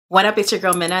What up, it's your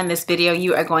girl Mena. In this video,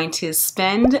 you are going to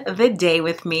spend the day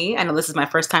with me. I know this is my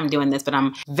first time doing this, but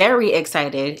I'm very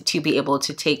excited to be able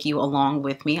to take you along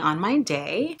with me on my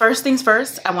day. First things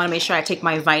first, I want to make sure I take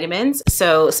my vitamins.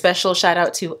 So special shout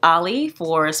out to Ali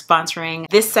for sponsoring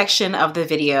this section of the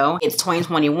video. It's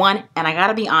 2021, and I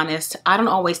gotta be honest, I don't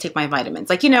always take my vitamins.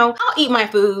 Like, you know, I'll eat my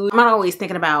food. I'm not always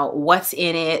thinking about what's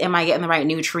in it. Am I getting the right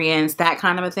nutrients? That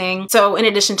kind of a thing. So in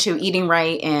addition to eating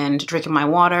right and drinking my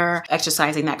water,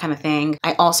 exercising, that kind of thing,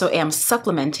 I also am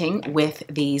supplementing with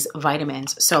these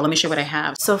vitamins. So let me show you what I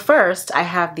have. So first, I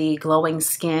have the glowing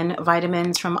skin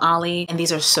vitamins from Ali, and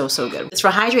these are so good. It's for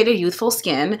hydrated, youthful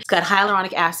skin. It's got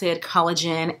hyaluronic acid,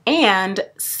 collagen, and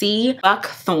sea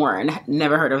buckthorn.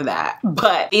 Never heard of that,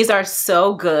 but these are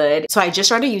so good. So I just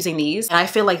started using these, and I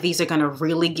feel like these are gonna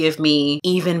really give me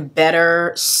even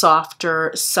better,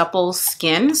 softer, supple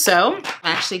skin. So I'm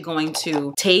actually going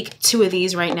to take 2 of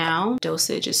these right now.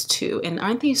 Dosage is 2, and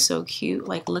aren't these so cute?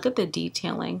 Like, look at the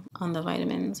detailing on the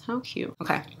vitamins. How cute.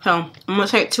 Okay, so I'm gonna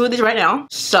take 2 of these right now.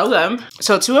 So good.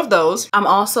 So 2 of those. I'm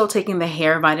also taking the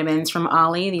hair vitamins from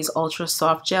Ali, these ultra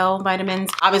soft gel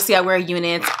vitamins. Obviously I wear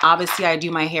units. Obviously I do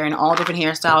my hair in all different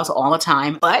hairstyles all the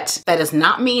time, but that does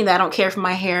not mean that I don't care for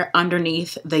my hair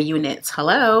underneath the units.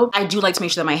 Hello. I do like to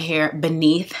make sure that my hair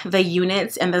beneath the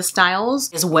units and the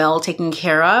styles is well taken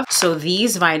care of. So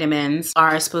these vitamins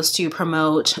are supposed to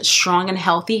promote strong and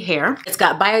healthy hair. It's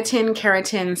got biotin,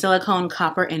 keratin, silicone,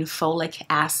 copper, and folic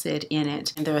acid in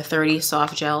it. And there are 30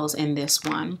 soft gels in this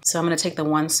one. So I'm gonna take the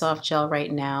 1 soft gel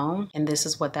right now, and this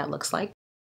is what that looks like.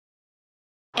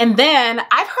 And then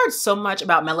I've heard so much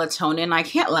about melatonin. I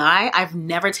can't lie, I've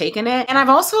never taken it. And I've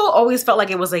also always felt like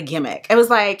it was a gimmick. It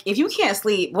was like, if you can't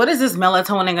sleep, what is this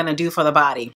melatonin gonna do for the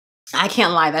body? I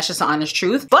can't lie, that's just the honest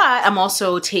truth. But I'm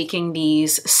also taking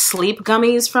these sleep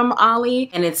gummies from Ali,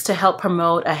 and it's to help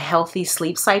promote a healthy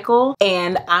sleep cycle.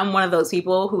 And I'm one of those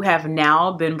people who have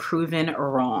now been proven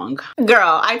wrong.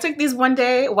 Girl, I took these one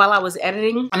day while I was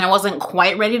editing and I wasn't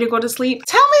quite ready to go to sleep.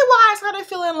 Tell me why I started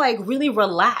feeling like really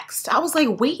relaxed. I was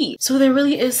like, wait, so there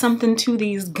really is something to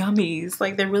these gummies.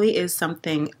 Like, there really is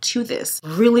something to this.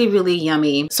 Really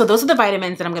yummy. So those are the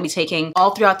vitamins that I'm gonna be taking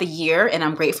all throughout the year, and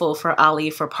I'm grateful for Ali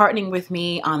for partnering with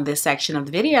me on this section of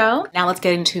the video. Now let's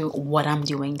get into what I'm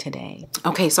doing today.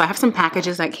 Okay, so I have some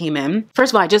packages that came in.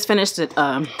 First of all, I just finished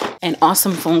an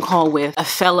awesome phone call with a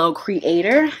fellow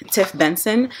creator, Tiff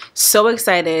Benson. So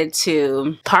excited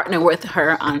to partner with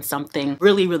her on something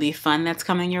really fun that's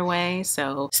coming your way.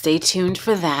 So stay tuned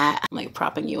for that. I'm like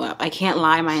propping you up. I can't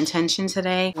lie, my intention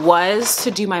today was to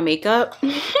do my makeup.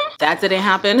 That didn't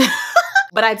happen.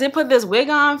 But I did put this wig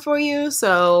on for you,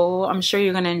 so I'm sure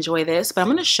you're gonna enjoy this. But I'm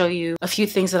gonna show you a few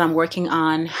things that I'm working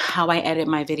on, how I edit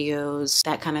my videos,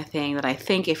 that kind of thing, that I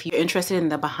think if you're interested in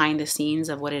the behind the scenes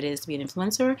of what it is to be an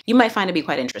influencer, you might find it be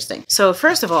quite interesting. So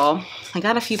first of all, I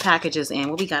got a few packages in.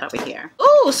 What we got over here?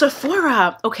 Oh,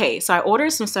 Sephora. Okay, so I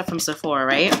ordered some stuff from Sephora,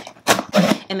 right?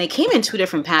 And they came in 2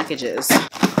 different packages.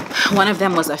 One of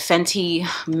them was a Fenty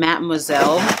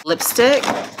Mademoiselle lipstick.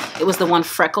 It was the one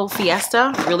Freckle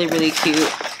Fiesta. Really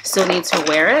cute. Still need to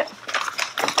wear it.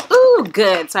 Ooh,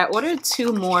 good. So I ordered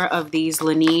 2 more of these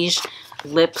Laneige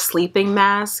lip sleeping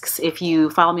masks. If you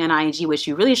follow me on IG, which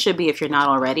you really should be if you're not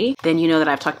already, then you know that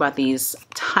I've talked about these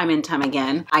time and time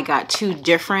again. I got 2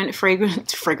 different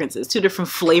fragrances, 2 different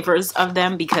flavors of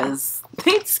them because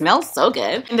they smell so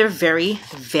good. And they're very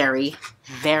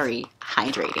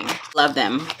hydrating. Love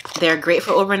them. They're great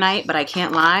for overnight, but I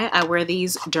can't lie, I wear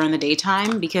these during the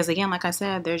daytime because, again, like I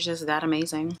said, they're just that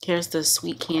amazing. Here's the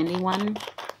sweet candy one.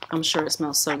 I'm sure it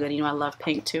smells so good. You know, I love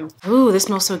pink too. Ooh, this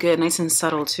smells so good. Nice and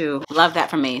subtle too. Love that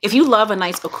for me. If you love a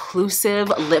nice occlusive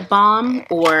lip balm,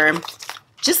 or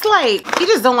just like, you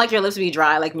just don't like your lips to be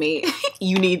dry like me,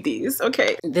 you need these,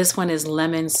 okay? This one is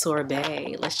lemon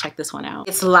sorbet. Let's check this one out.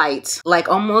 It's light, like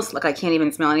almost like I can't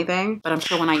even smell anything, but I'm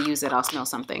sure when I use it, I'll smell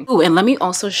something. Ooh, and let me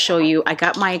also show you, I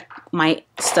got my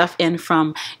stuff in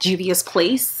from Juvias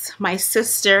Place. My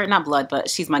sister, not blood, but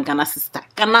she's my Ghana sister,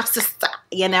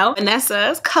 you know?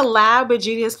 Vanessa's collab with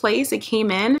Juvias Place. It came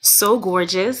in so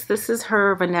gorgeous. This is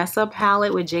her Vanessa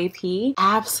palette with JP.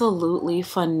 Absolutely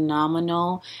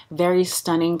phenomenal. Very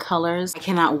stunning colors. I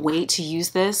cannot wait to use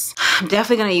this. I'm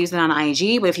definitely gonna use it on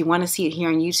IG, but if you want to see it here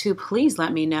on YouTube, please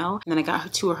let me know. And then I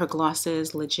got 2 of her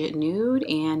glosses, Legit Nude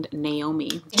and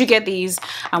Naomi. Did you get these?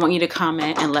 I want you to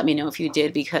comment and let me know if you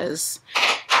did, because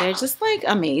they're just like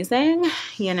amazing,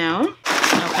 you know?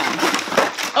 Okay.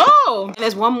 Oh, and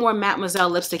there's one more Mademoiselle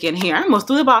lipstick in here. I almost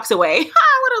threw the box away. I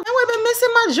would have been missing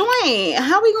my joint.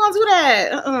 How we gonna do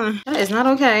that? That is not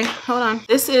okay. Hold on.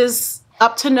 This is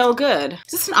Up to No Good.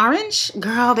 Is this an orange?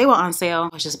 Girl, they were on sale.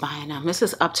 I was just buying them. This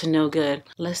is Up to No Good.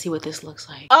 Let's see what this looks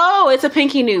like. Oh, it's a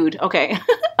pinky nude. Okay.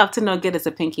 Up to No Good is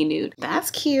a pinky nude. That's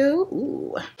cute.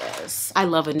 Ooh, yes. I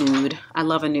love a nude. I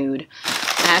love a nude.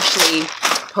 I actually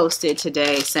posted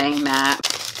today saying that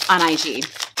on IG,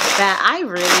 that I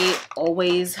really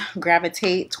always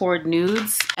gravitate toward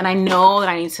nudes. And I know that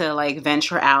I need to like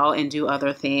venture out and do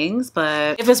other things,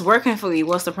 but if it's working for you,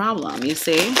 what's the problem? You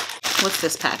see? What's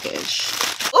this package?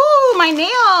 Ooh, my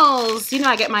nails. You know,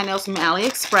 I get my nails from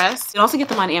AliExpress. You can also get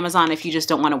them on Amazon if you just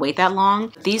don't want to wait that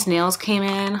long. These nails came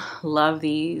in. Love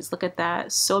these. Look at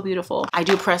that. So beautiful. I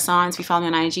do press-ons. If you follow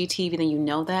me on IGTV, then you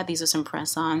know that. These are some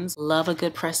press-ons. Love a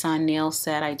good press-on nail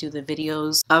set. I do the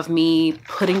videos of me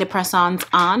putting the press-ons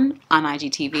on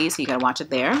IGTV, so you gotta watch it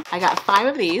there. I got 5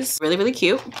 of these. Really, really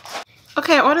cute.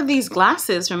 Okay, I ordered these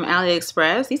glasses from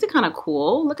AliExpress. These are kind of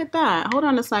cool. Look at that. Hold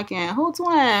on a second. Hold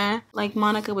on. Like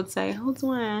Monica would say, hold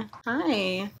on.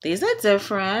 Hi. These are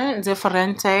different.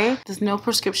 Differente. There's no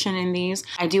prescription in these.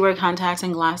 I do wear contacts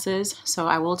and glasses, so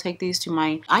I will take these to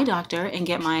my eye doctor and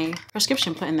get my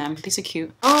prescription put in them. These are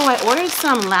cute. Oh, I ordered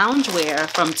some loungewear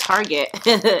from Target.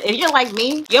 If you're like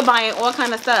me, you're buying all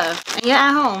kind of stuff. And you're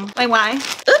at home. Like, why?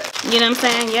 You know what I'm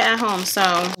saying? You're at home. So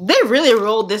they really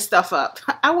rolled this stuff up.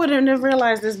 I wouldn't have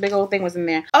realized this big old thing was in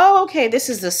there. Oh, okay. This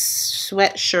is a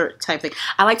sweatshirt type thing.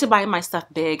 I like to buy my stuff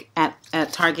big at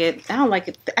Target. I don't like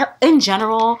it. In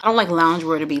general, I don't like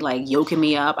loungewear to be like yoking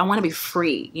me up. I want to be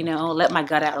free, you know, let my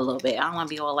gut out a little bit. I don't want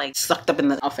to be all like sucked up in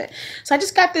the outfit. So I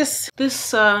just got this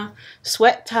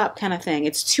sweat top kind of thing.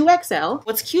 It's 2XL.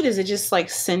 What's cute is it just like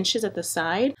cinches at the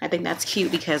side. I think that's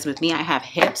cute because with me, I have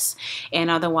hips, and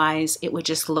otherwise it would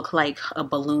just look like a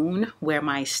balloon where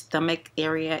my stomach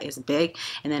area is big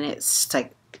and then it's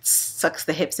like sucks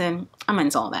the hips in. I'm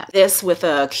into all that. This with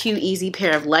a cute, easy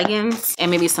pair of leggings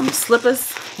and maybe some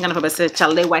slippers. I'm gonna put a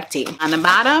chalewaiti. On the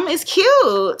bottom is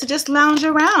cute to just lounge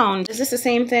around. Is this the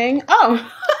same thing?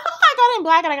 Oh, I got it in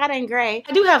black and I got it in gray.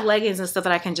 I do have leggings and stuff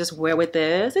that I can just wear with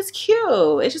this. It's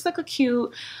cute. It's just like a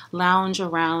cute lounge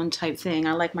around type thing.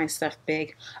 I like my stuff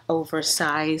big,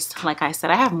 oversized. Like I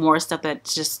said, I have more stuff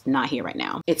that's just not here right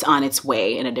now. It's on its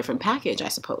way in a different package, I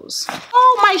suppose.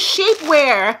 Oh, my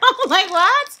shapewear. I was like,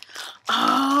 what?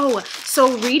 Oh,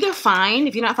 so Redefined,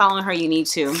 if you're not following her, you need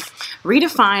to.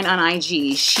 Redefined on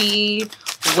IG, she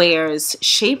wears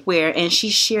shapewear and she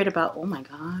shared about, oh my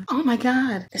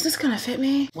God, is this gonna fit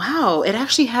me? Wow, it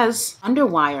actually has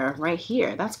underwire right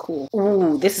here. That's cool.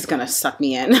 Ooh, this is gonna suck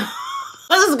me in.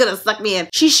 This is gonna suck me in.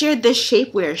 She shared this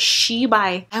shapewear,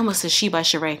 I almost said She by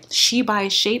Sheree. She by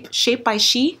Shape by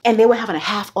She. And they were having a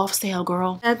half off sale,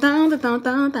 girl.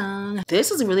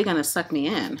 This is really gonna suck me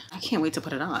in. I can't wait to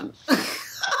put it on.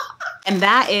 And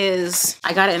that is,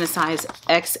 I got it in a size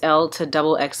XL to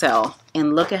double XL.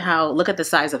 And look at the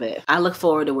size of it. I look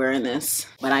forward to wearing this,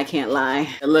 but I can't lie.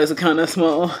 It looks kind of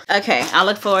small. Okay, I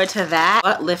look forward to that.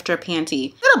 Butt lifter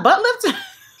panty. Is it a butt lifter?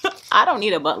 I don't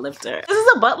need a butt lifter. This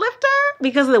is a butt lifter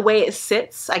because of the way it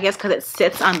sits. I guess because it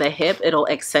sits on the hip, it'll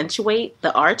accentuate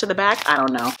the arch of the back. I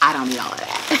don't know. I don't need all of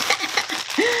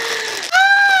that.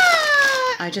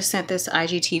 I just sent this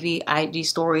IGTV IG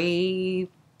story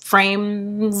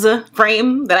frame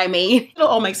that I made. It'll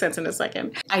all make sense in a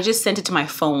second. I just sent it to my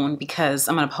phone because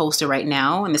I'm gonna post it right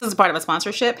now, and this is part of a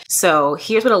sponsorship. So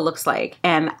here's what it looks like.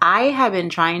 And I have been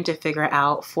trying to figure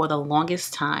out for the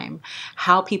longest time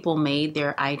how people made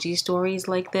their IG stories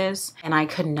like this, and I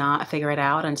could not figure it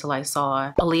out until I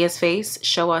saw Aaliyah's face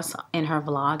show us in her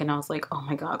vlog, and I was like, oh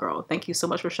my God, girl, thank you so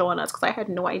much for showing us, because I had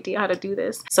no idea how to do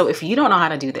this. So if you don't know how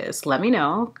to do this, let me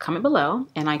know, comment below,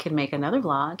 and I can make another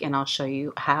vlog and I'll show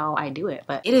you how I do it.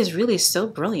 But it is really so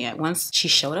brilliant. Once she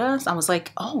showed us, I was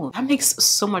like, oh, that makes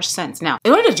so much sense. Now,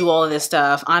 in order to do all of this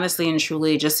stuff, honestly and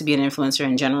truly, just to be an influencer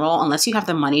in general, unless you have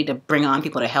the money to bring on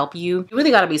people to help you, you really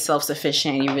got to be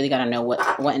self-sufficient. You really got to know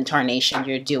what incarnation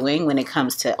you're doing when it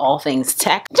comes to all things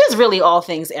tech. Just really all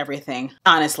things everything,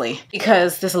 honestly,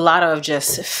 because there's a lot of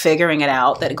just figuring it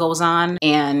out that goes on,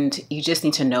 and you just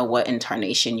need to know what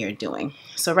incarnation you're doing.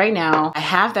 So right now, I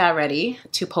have that ready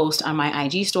to post on my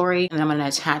IG story, and I'm going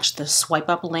to attach the swipe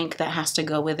up link that has to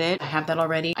go with it. I have that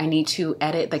already. I need to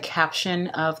edit the caption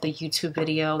of the YouTube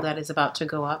video that is about to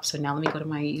go up. So now let me go to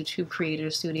my YouTube Creator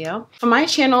Studio. For my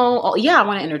channel, yeah, I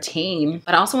want to entertain,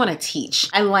 but I also want to teach.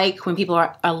 I like when people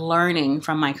are learning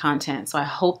from my content. So I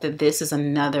hope that this is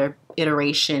another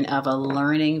iteration of a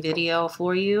learning video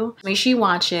for you. Make sure you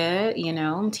watch it. You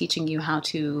know, I'm teaching you how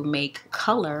to make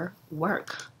color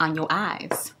work on your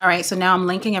eyes. All right, so now I'm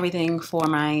linking everything for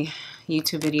my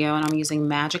YouTube video and I'm using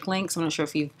magic links. I'm not sure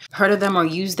if you've heard of them or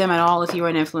used them at all. If you're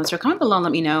an influencer, comment below and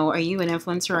let me know. Are you an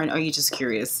influencer or are you just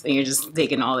curious and you're just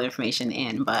taking all the information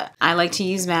in? But I like to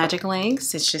use magic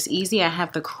links. It's just easy. I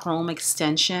have the Chrome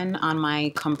extension on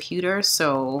my computer,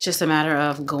 so it's just a matter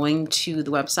of going to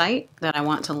the website that I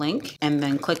want to link and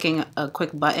then clicking a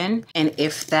quick button. And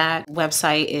if that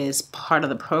website is part of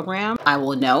the program, I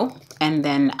will know. And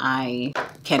then I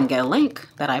can get a link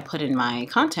that I put in my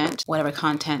content, whatever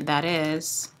content that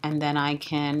is, and then I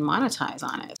can monetize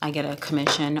on it. I get a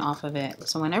commission off of it.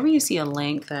 So whenever you see a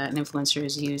link that an influencer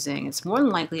is using, it's more than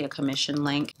likely a commission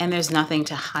link. And there's nothing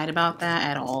to hide about that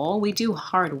at all. We do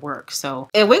hard work. So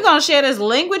if we're gonna share this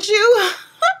link with you,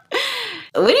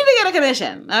 we need to get a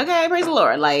commission. Okay, praise the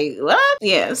Lord. Like, what?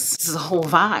 Yes, this is a whole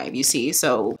vibe, you see.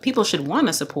 So people should want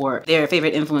to support their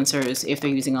favorite influencers if they're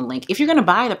using a link. If you're going to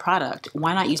buy the product,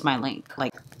 why not use my link?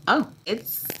 Like, oh,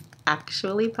 it's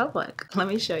actually public. Let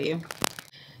me show you.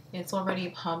 It's already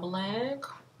public.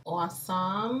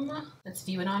 Awesome. Let's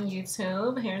view it on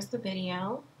YouTube. Here's the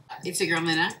video. It's your girl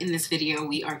Mena. In this video,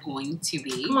 we are going to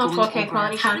be going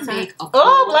over how to make a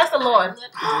bless the Lord.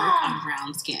 Work on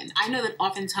brown skin. I know that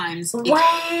oftentimes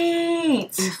wait,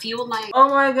 you feel like, oh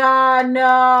my God,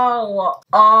 no.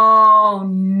 Oh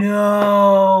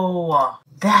no.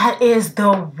 That is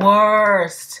the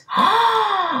worst.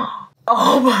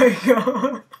 Oh my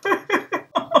God. I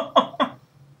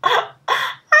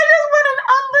just went and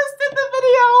unlisted the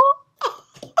video.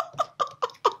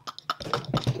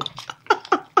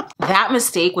 that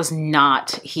mistake was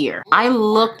not here. I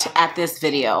looked at this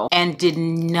video and did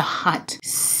not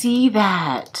see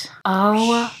that.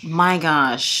 Oh my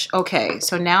gosh. Okay,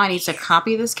 so now I need to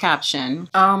copy this caption.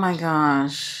 Oh my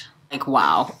gosh. Like,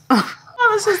 wow.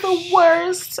 Oh, this is the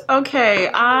worst. Okay,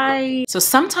 so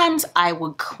sometimes I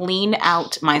would clean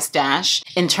out my stash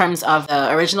in terms of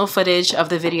the original footage of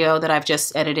the video that I've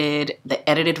just edited, the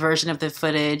edited version of the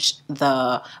footage,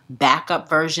 the backup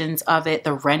versions of it,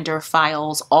 the render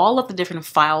files, all of the different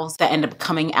files that end up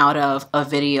coming out of a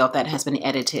video that has been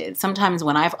edited. Sometimes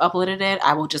when I've uploaded it,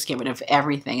 I will just get rid of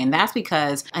everything. And that's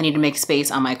because I need to make space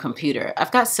on my computer.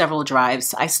 I've got several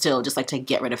drives. I still just like to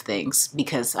get rid of things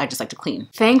because I just like to clean.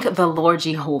 Thank the Lord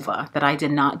Jehovah that I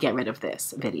did not get rid of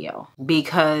this video,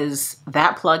 because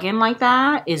that plugin like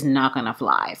that is not gonna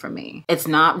fly for me. It's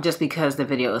not just because the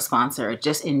video is sponsored,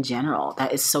 just in general,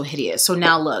 that is so hideous. So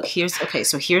now look, here's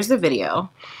the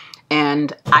video.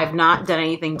 And I've not done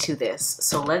anything to this.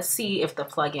 So let's see if the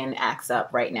plugin acts up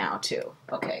right now too.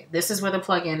 Okay, this is where the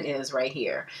plugin is right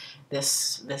here.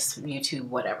 This YouTube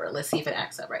whatever. Let's see if it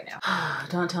acts up right now.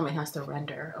 Don't tell me it has to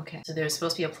render. Okay, so there's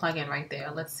supposed to be a plugin right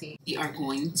there. Let's see. We are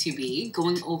going to be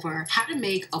going over how to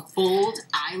make a bold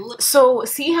eye look. So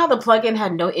see how the plugin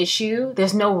had no issue?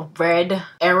 There's no red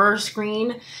error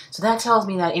screen. So that tells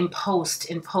me that in post,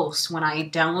 when I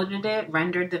downloaded it,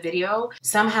 rendered the video,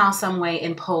 somehow, some way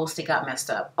in post, it got messed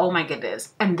up. Oh my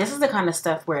goodness. And this is the kind of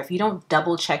stuff where if you don't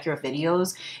double check your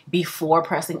videos before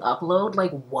pressing upload,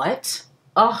 like what?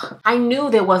 Oh, I knew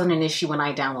there wasn't an issue when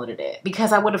I downloaded it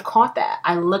because I would have caught that.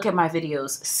 I look at my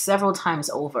videos several times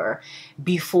over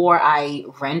before I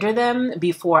render them,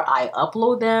 before I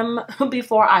upload them,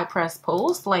 before I press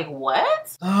post. Like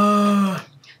what?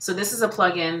 So this is a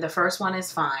plugin. The first one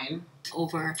is fine.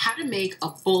 Over how to make a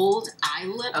bold eye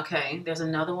look. Okay, there's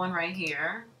another one right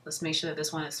here. Let's make sure that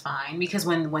this one is fine, because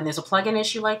when there's a plugin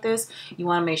issue like this, you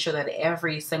want to make sure that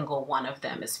every single one of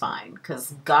them is fine,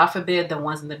 because God forbid the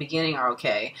ones in the beginning are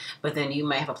okay, but then you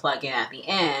may have a plugin at the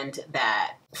end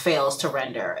that fails to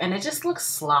render and it just looks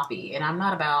sloppy, and I'm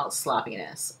not about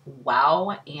sloppiness.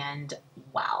 Wow and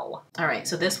wow. All right,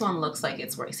 so this one looks like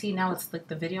it's working. See, now it's like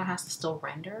the video has to still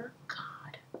render.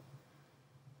 God.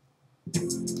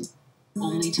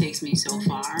 Only takes me so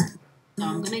far. So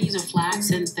I'm gonna use a flat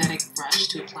synthetic brush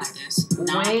to apply this.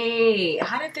 Wait,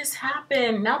 how did this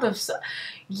happen? Now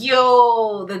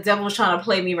yo, the devil's trying to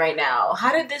play me right now.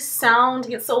 How did this sound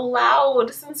get so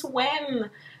loud? Since when?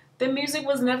 The music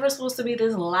was never supposed to be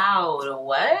this loud.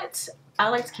 What? I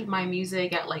like to keep my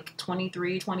music at like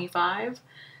 23, 25.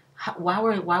 Why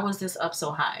was this up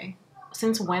so high?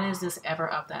 Since when is this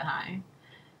ever up that high?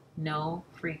 No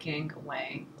freaking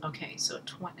way. Okay, so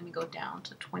let me go down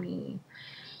to 20.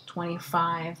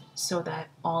 25 so that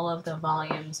all of the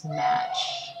volumes match.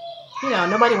 You know,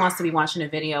 nobody wants to be watching a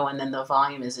video and then the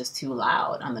volume is just too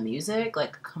loud on the music.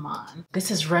 Like, come on.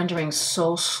 This is rendering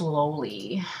so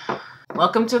slowly.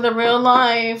 Welcome to the real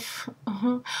life.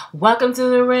 Welcome to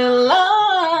the real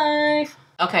life.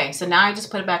 Okay, so now I just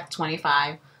put it back to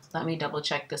 25. Let me double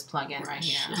check this plugin right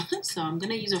here. So I'm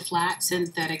gonna use a flat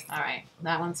synthetic. All right,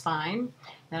 that one's fine.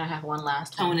 Then I have one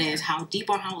last tone one. is, how deep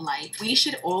or how light. We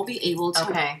should all be able to.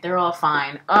 Okay, they're all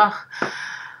fine.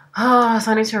 Oh,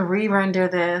 so I need to re-render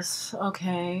this.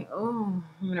 Okay. Oh,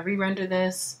 I'm gonna re-render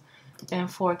this in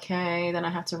 4K. Then I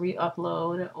have to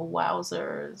re-upload.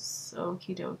 Wowzers.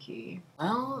 Okie dokie.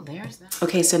 Well, there's that.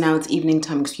 Okay, so now it's evening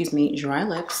time. Excuse me. Dry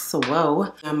lips. So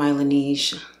whoa. I got my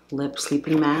Laneige lip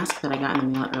sleeping mask that I got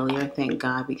in the mail earlier. Thank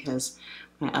God, because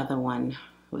my other one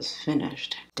was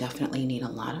finished. Definitely need a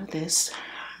lot of this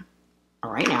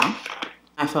right now.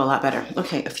 I feel a lot better.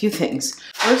 Okay, a few things.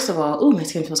 First of all, ooh, my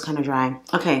skin feels kind of dry.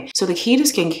 Okay, so the key to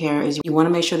skincare is you want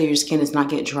to make sure that your skin does not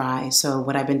get dry. So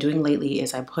what I've been doing lately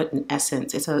is I put an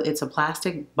essence. It's a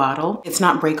plastic bottle. It's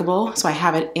not breakable, so I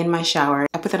have it in my shower.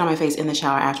 I put that on my face in the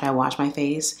shower after I wash my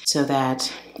face, so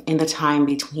that in the time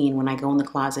between when I go in the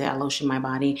closet, I lotion my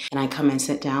body, and I come and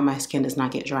sit down, my skin does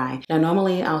not get dry. Now,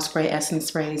 normally I'll spray essence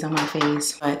sprays on my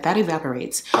face, but that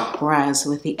evaporates. Whereas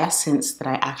with the essence that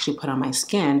I actually put on my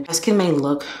skin may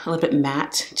look a little bit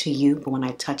matte to you, but when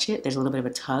I touch it, there's a little bit of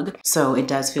a tug. So it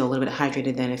does feel a little bit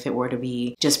hydrated than if it were to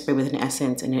be just sprayed with an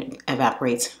essence and it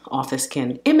evaporates off the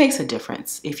skin. It makes a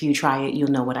difference. If you try it, you'll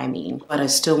know what I mean. But I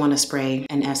still want to spray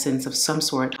an essence of some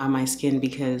sort on my skin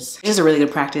because it's just a really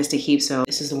good practice to keep. So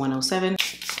this is the 107.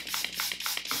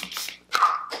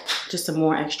 Just some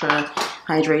more extra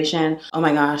hydration. Oh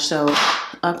my gosh, so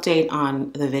update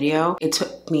on the video. It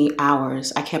took me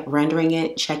hours. I kept rendering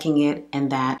it, checking it,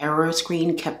 and that error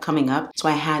screen kept coming up. So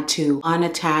I had to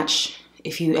unattach.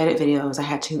 If you edit videos, I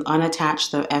had to unattach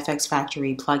the FX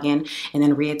Factory plugin and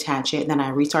then reattach it. Then I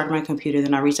restarted my computer,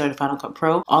 then I restarted Final Cut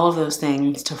Pro, all of those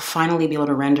things to finally be able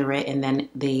to render it, and then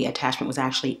the attachment was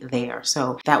actually there.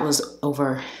 So that was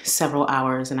over several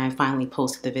hours, and I finally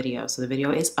posted the video. So the video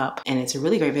is up, and it's a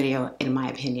really great video in my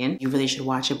opinion. You really should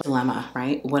watch it. Dilemma,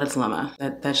 right? What a dilemma.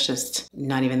 That's just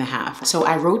not even the half. So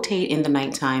I rotate in the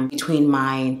nighttime between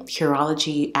my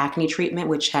Curology acne treatment,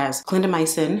 which has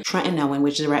clindamycin, tretinoin,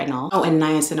 which is retinol, and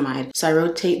niacinamide. So I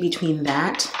rotate between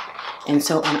that. And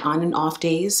so on and off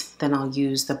days, then I'll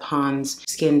use the Pond's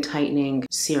Skin Tightening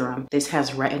Serum. This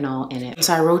has retinol in it.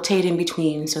 So I rotate in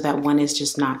between so that one is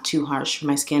just not too harsh for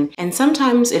my skin. And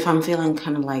sometimes if I'm feeling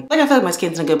kind of like I feel like my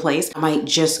skin's in a good place, I might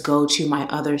just go to my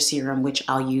other serum, which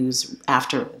I'll use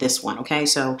after this one, okay?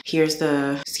 So here's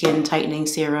the Skin Tightening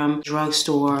Serum,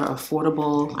 drugstore,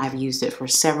 affordable. I've used it for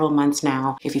several months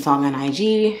now. If you follow me on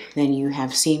IG, then you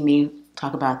have seen me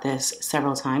talk about this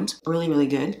several times. Really, really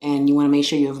good. And you want to make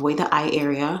sure you avoid the eye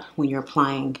area when you're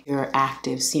applying your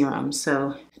active serum.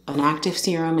 So an active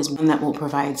serum is one that will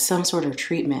provide some sort of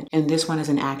treatment, and this one is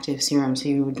an active serum, so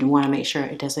you would want to make sure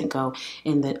it doesn't go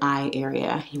in the eye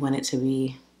area. You want it to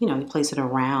be, you know, you place it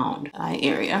around the eye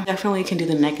area. Definitely can do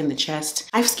the neck and the chest.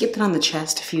 I've skipped it on the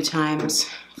chest a few times.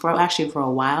 For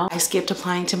a while, I skipped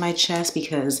applying to my chest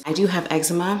because I do have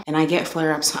eczema and I get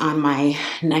flare-ups on my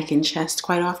neck and chest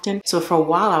quite often. So for a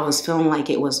while, I was feeling like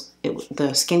the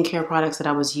skincare products that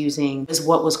I was using is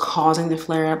what was causing the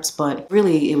flare-ups, but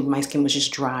really my skin was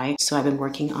just dry. So I've been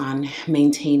working on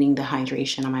maintaining the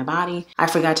hydration on my body. I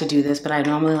forgot to do this, but I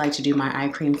normally like to do my eye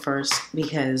cream first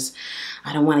because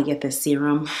I don't want to get the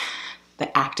serum,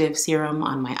 the active serum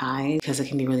on my eyes because it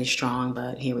can be really strong,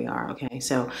 but here we are. Okay,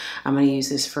 so I'm going to use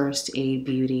this first A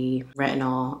Beauty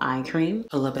Retinol Eye Cream.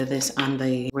 Put a little bit of this on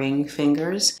the ring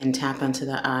fingers and tap onto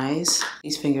the eyes.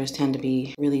 These fingers tend to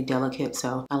be really delicate,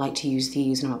 so I like to use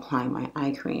these when I'm applying my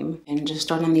eye cream. And just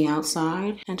start on the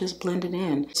outside and just blend it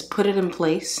in. Just put it in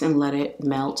place and let it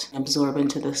melt, absorb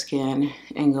into the skin,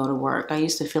 and go to work. I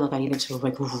used to feel like I needed to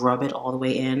like rub it all the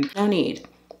way in. No need.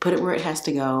 Put it where it has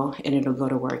to go and it'll go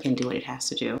to work and do what it has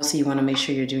to do. So you want to make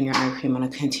sure you're doing your eye cream on a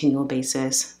continual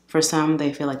basis. For some,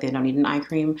 they feel like they don't need an eye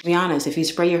cream. To be honest, if you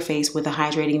spray your face with a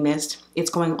hydrating mist, it's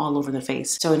going all over the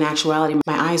face. So in actuality,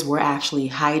 my eyes were actually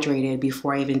hydrated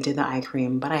before I even did the eye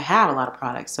cream, but I have a lot of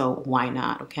products, so why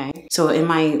not, okay? So in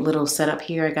my little setup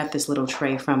here, I got this little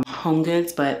tray from Home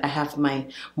Goods, but I have my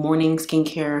morning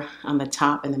skincare on the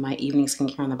top and then my evening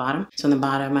skincare on the bottom. So on the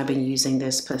bottom, I've been using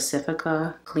this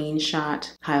Pacifica Clean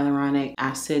Shot Hyaluronic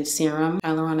Acid Serum,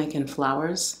 Hyaluronic and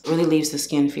Flowers. It really leaves the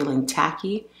skin feeling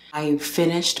tacky. I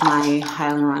finished my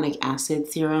hyaluronic acid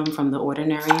serum from The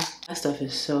Ordinary. That stuff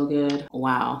is so good.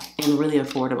 Wow. And really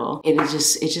affordable. It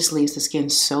just leaves the skin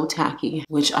so tacky,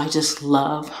 which I just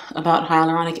love about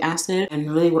hyaluronic acid. And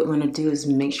really what you want to do is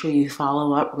make sure you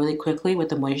follow up really quickly with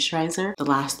the moisturizer. The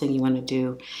last thing you want to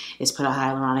do is put a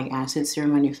hyaluronic acid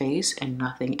serum on your face and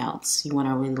nothing else. You want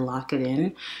to really lock it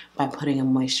in by putting a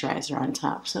moisturizer on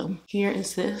top. So here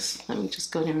is this. Let me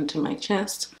just go down to my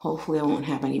chest. Hopefully I won't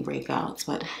have any breakouts,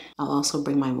 but I'll also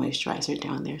bring my moisturizer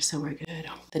down there so we're good.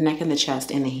 The neck and the chest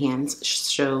and the hands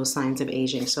show signs of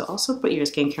aging. So also put your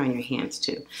skincare on your hands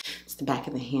too. It's the back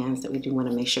of the hands that we do want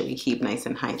to make sure we keep nice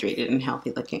and hydrated and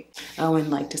healthy looking. Oh,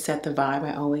 and like to set the vibe,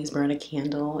 I always burn a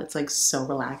candle. It's like so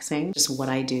relaxing. Just what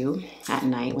I do at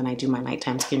night when I do my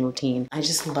nighttime skin routine. I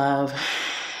just love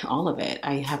all of it.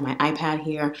 I have my iPad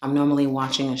here. I'm normally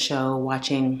watching a show,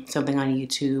 watching something on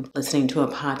YouTube, listening to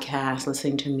a podcast,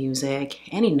 listening to music,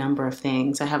 any number of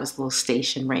things. I have this little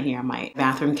station right here on my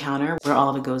bathroom counter where all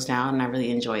of it goes down, and I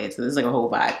really enjoy it. So this is like a whole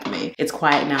vibe for me. It's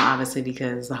quiet now, obviously,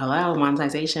 because hello,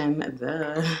 monetization,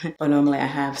 duh. But normally I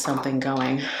have something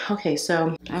going. Okay,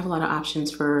 so I have a lot of options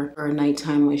for a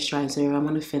nighttime moisturizer. I'm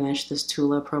gonna finish this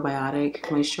Tula probiotic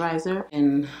moisturizer,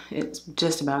 and it's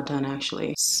just about done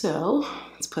actually. So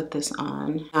let's put this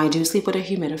on. I do sleep with a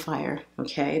humidifier,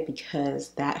 okay,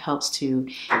 because that helps to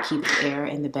keep the air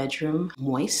in the bedroom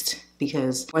moist,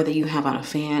 because whether you have on a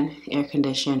fan, air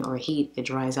condition, or heat, it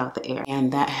dries out the air,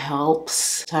 and that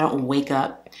helps so I don't wake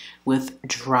up with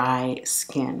dry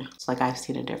skin. It's like I've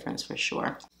seen a difference for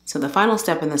sure. So the final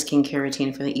step in the skincare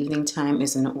routine for the evening time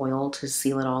is an oil to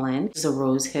seal it all in. This is a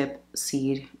rosehip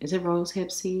seed. Is it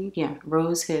rosehip seed? Yeah,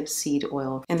 rosehip seed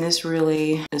oil. And this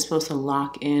really is supposed to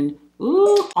lock in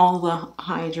all the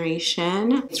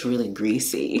hydration. It's really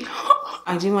greasy.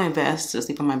 I do my best to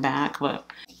sleep on my back, but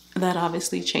that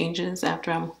obviously changes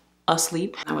after I'm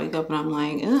asleep. I wake up and I'm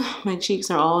like, ugh, my cheeks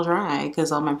are all dry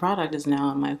because all my product is now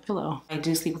on my pillow. I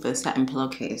do sleep with a satin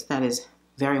pillowcase. That is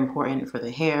very important for the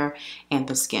hair and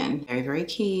the skin. Very, very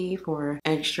key for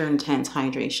extra intense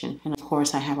hydration. And of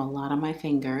course I have a lot on my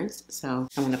fingers, so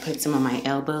I'm gonna put some on my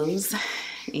elbows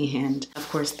and of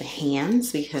course the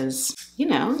hands, because you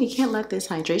know, you can't let this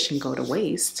hydration go to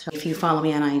waste. If you follow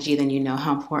me on IG, then you know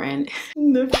how important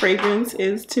the fragrance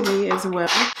is to me as well.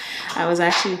 I was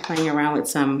actually playing around with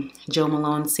some Jo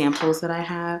Malone samples that I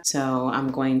have. So I'm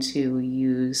going to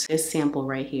use this sample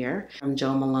right here from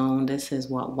Jo Malone. This is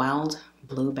what? Wild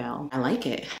Bluebell. I like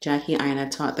it. Jackie Aina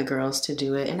taught the girls to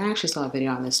do it, and I actually saw a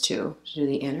video on this too, to do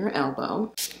the inner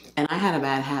elbow. And I had a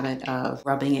bad habit of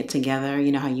rubbing it together.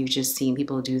 You know how you've just seen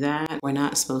people do that? We're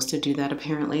not supposed to do that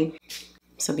apparently.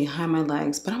 So behind my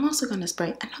legs, but I'm also gonna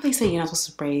spray, I know they say you're not supposed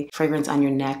to spray fragrance on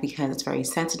your neck because it's very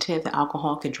sensitive. The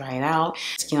alcohol could dry it out.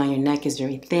 Skin on your neck is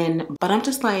very thin, but I'm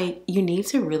just like, you need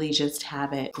to really just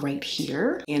have it right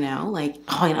here, you know? Like,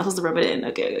 oh, you're not supposed to rub it in.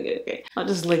 Okay. I'll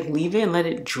just like leave it and let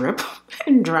it drip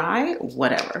and dry,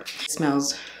 whatever. It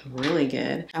smells really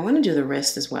good. I wanna do the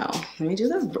wrist as well. Let me do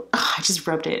the, oh, I just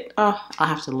rubbed it. Oh, I'll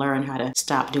have to learn how to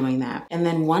stop doing that. And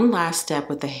then one last step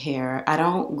with the hair. I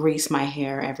don't grease my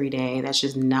hair every day. That's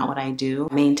just not what I do.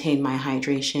 Maintain my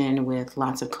hydration with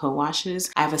lots of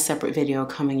co-washes. I have a separate video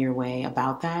coming your way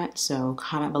about that, so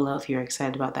comment below if you're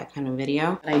excited about that kind of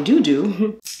video. What I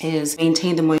do is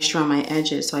maintain the moisture on my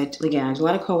edges. So again, I do a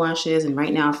lot of co-washes, and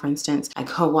right now, for instance, I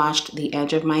co-washed the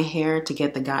edge of my hair to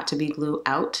get the got-to-be glue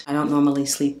out. I don't normally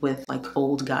sleep with like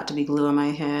old got-to-be glue on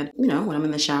my head. You know, when I'm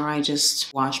in the shower, I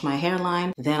just wash my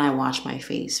hairline, then I wash my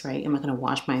face, right? I'm not gonna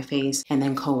wash my face and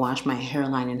then co-wash my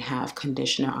hairline and have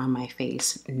conditioner on my face.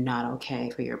 Not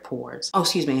okay for your pores. Oh,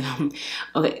 excuse me.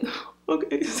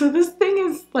 Okay, so this thing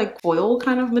is like foil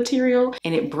kind of material,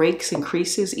 and it breaks and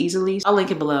creases easily. I'll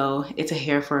link it below. It's a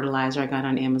hair fertilizer I got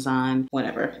on Amazon.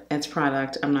 Whatever, it's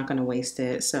product. I'm not gonna waste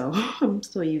it, so I'm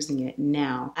still using it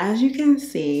now. As you can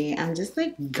see, I'm just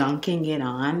like gunking it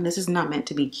on. This is not meant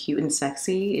to be cute and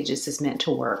sexy. It just is meant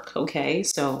to work, okay?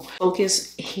 So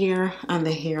focus here on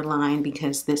the hairline,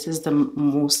 because this is the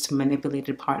most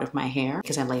manipulated part of my hair,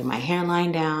 because I lay my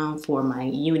hairline down for my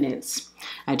units.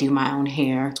 I do my own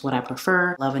hair. It's what I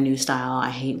prefer. Love a new style.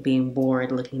 I hate being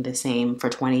bored looking the same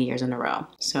for 20 years in a row.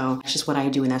 So that's just what I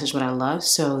do, and that's just what I love.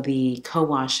 So the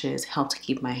co-washes help to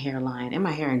keep my hairline and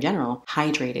my hair in general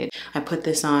hydrated. I put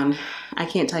this on, I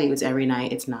can't tell you it's every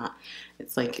night. It's not.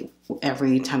 It's like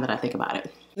every time that I think about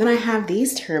it. Then I have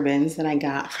these turbans that I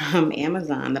got from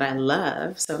Amazon that I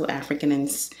love. So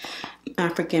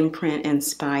African print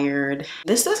inspired.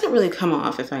 This doesn't really come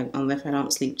off if I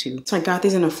don't sleep too. So I got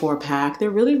these in a 4-pack. They're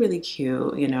really, really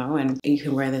cute, you know, and you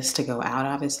can wear this to go out,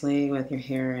 obviously, with your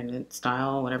hair and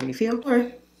style, whatever you feel, or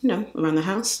you know, around the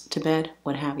house, to bed,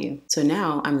 what have you. So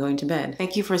now I'm going to bed.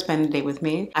 Thank you for spending the day with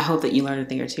me. I hope that you learned a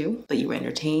thing or two, that you were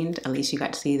entertained. At least you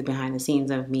got to see the behind the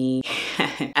scenes of me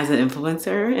as an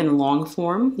influencer in long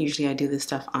form. Usually I do this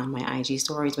stuff on my IG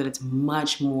stories, but it's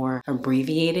much more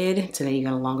abbreviated. Today you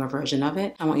got a longer version of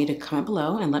it. I want you to comment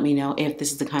below and let me know if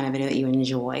this is the kind of video that you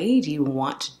enjoy. Do you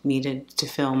want me to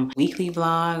film weekly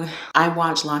vlog? I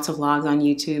watch lots of vlogs on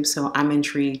YouTube, so I'm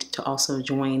intrigued to also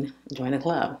join the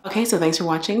club. Okay, so thanks for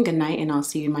watching. Good night, and I'll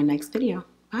see you in my next video.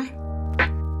 Bye.